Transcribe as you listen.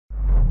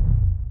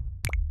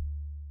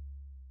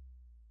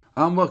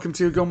And welcome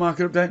to Go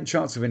Market Update and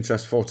Charts of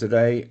Interest for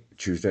today,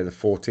 Tuesday the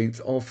 14th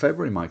of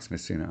February. Mike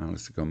Smith, Senior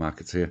Analyst at Go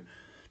Markets here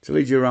to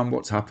lead you around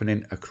what's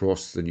happening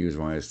across the news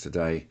wires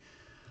today.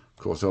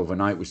 Of course,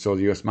 overnight we saw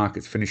the US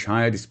markets finish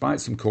higher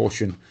despite some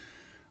caution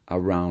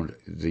around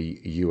the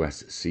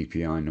US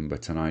CPI number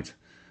tonight.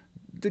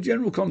 The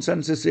general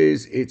consensus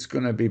is it's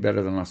going to be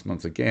better than last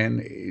month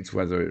again. It's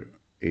whether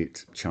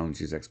it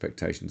challenges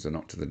expectations or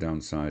not to the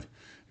downside.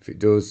 If it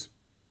does,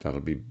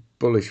 that'll be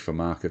bullish for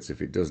markets. If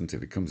it doesn't,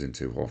 if it comes in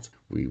too hot,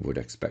 we would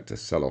expect a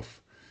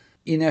sell-off.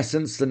 In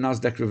essence, the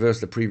Nasdaq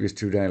reversed the previous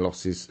two-day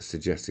losses,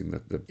 suggesting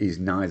that there is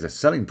neither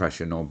selling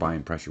pressure nor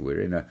buying pressure. We're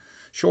in a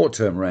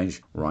short-term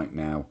range right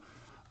now.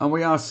 And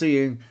we are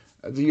seeing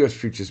the US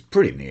futures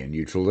pretty near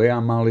neutral. They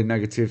are mildly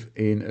negative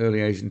in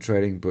early Asian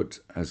trading, but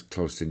as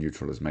close to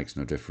neutral as makes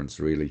no difference,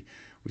 really.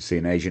 We're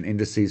seeing Asian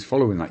indices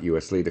following that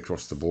US lead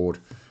across the board.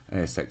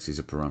 ASX is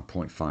up around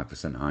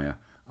 0.5% higher,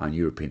 and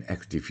European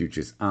equity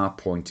futures are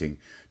pointing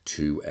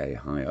to a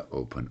higher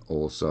open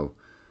also.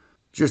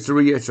 Just to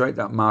reiterate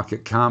that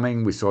market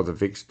calming, we saw the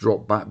VIX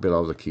drop back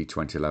below the key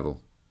 20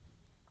 level.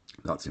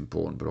 That's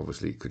important, but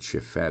obviously it could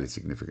shift fairly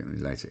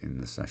significantly later in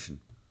the session.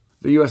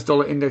 The US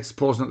dollar index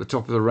pausing at the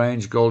top of the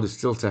range. Gold is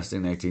still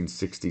testing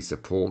 1860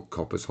 support.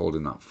 Copper's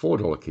holding that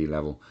 $4 key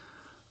level.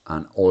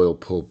 And oil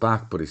pulled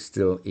back, but is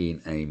still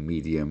in a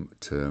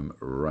medium-term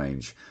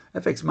range.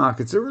 FX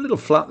markets are a little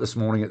flat this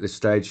morning at this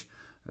stage.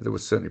 There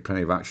was certainly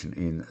plenty of action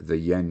in the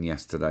yen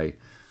yesterday,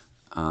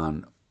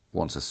 and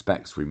one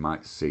suspects we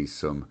might see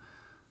some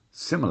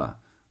similar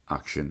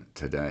action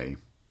today.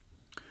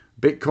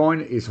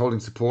 Bitcoin is holding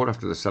support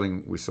after the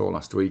selling we saw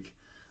last week,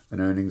 and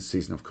earnings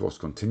season, of course,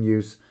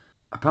 continues.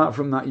 Apart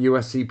from that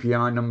US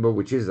CPI number,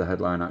 which is the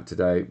headline act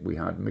today, we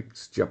had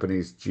mixed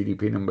Japanese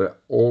GDP number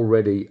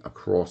already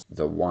across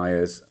the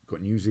wires. We've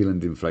got New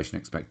Zealand inflation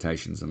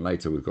expectations, and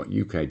later we've got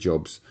UK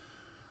jobs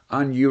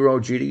and Euro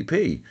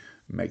GDP.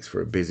 Makes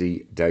for a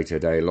busy day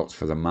today, lots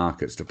for the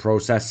markets to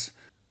process,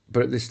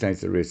 but at this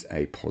stage there is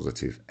a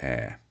positive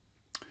air.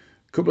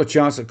 A couple of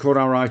charts that caught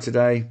our eye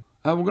today.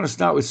 We're going to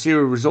start with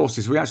SYR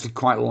Resources. We actually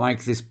quite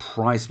like this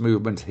price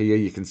movement here.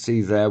 You can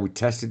see there we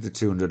tested the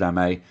 200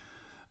 MA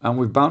and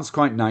we've bounced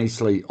quite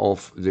nicely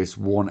off this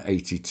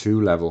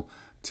 182 level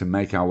to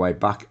make our way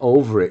back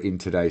over it in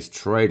today's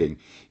trading.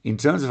 In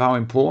terms of how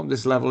important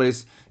this level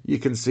is, you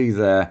can see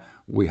there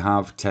we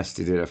have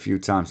tested it a few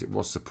times. It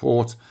was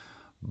support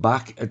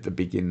back at the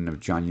beginning of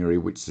January,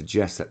 which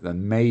suggests that there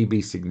may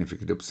be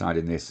significant upside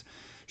in this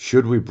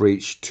should we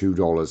breach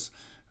 $2.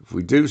 If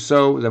we do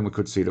so, then we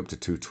could see it up to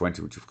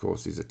 220, which of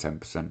course is a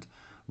 10%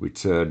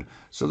 return.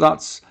 So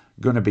that's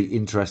going to be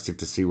interesting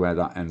to see where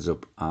that ends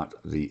up at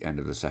the end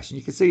of the session.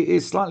 You can see it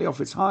is slightly off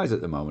its highs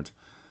at the moment,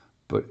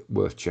 but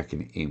worth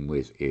checking in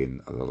with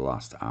in the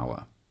last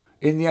hour.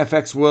 In the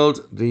FX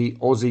world, the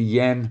Aussie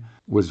yen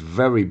was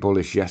very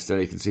bullish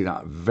yesterday. You can see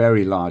that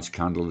very large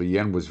candle. The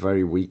yen was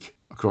very weak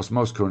across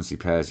most currency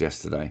pairs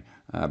yesterday,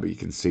 but you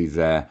can see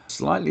there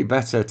slightly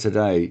better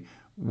today.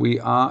 We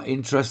are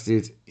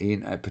interested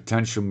in a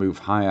potential move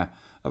higher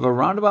of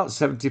around about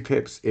 70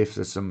 pips if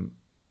there's some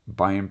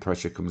buying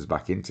pressure comes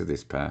back into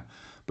this pair.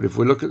 But if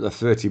we look at the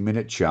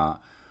 30-minute chart,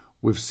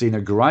 we've seen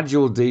a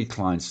gradual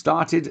decline.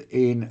 Started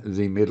in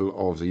the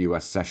middle of the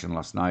US session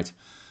last night,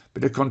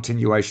 bit of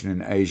continuation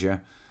in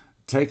Asia,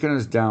 taken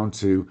us down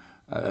to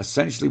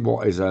essentially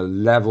what is a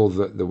level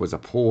that there was a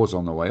pause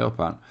on the way up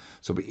at.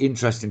 So it'll be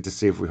interesting to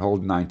see if we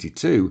hold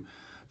 92.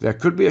 There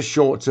could be a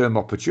short-term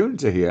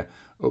opportunity here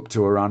up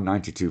to around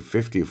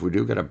 92.50 if we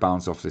do get a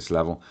bounce off this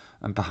level,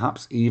 and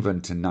perhaps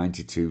even to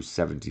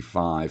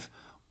 92.75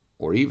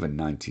 or even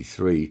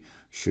 93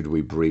 should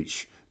we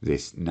breach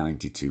this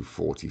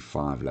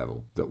 92.45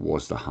 level that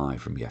was the high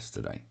from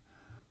yesterday.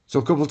 So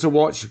a couple to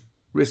watch.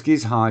 Risk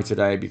is high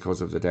today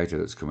because of the data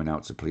that's coming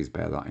out, so please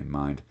bear that in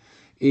mind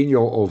in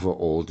your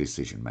overall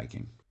decision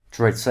making.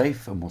 Trade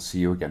safe, and we'll see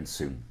you again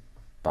soon.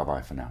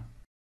 Bye-bye for now.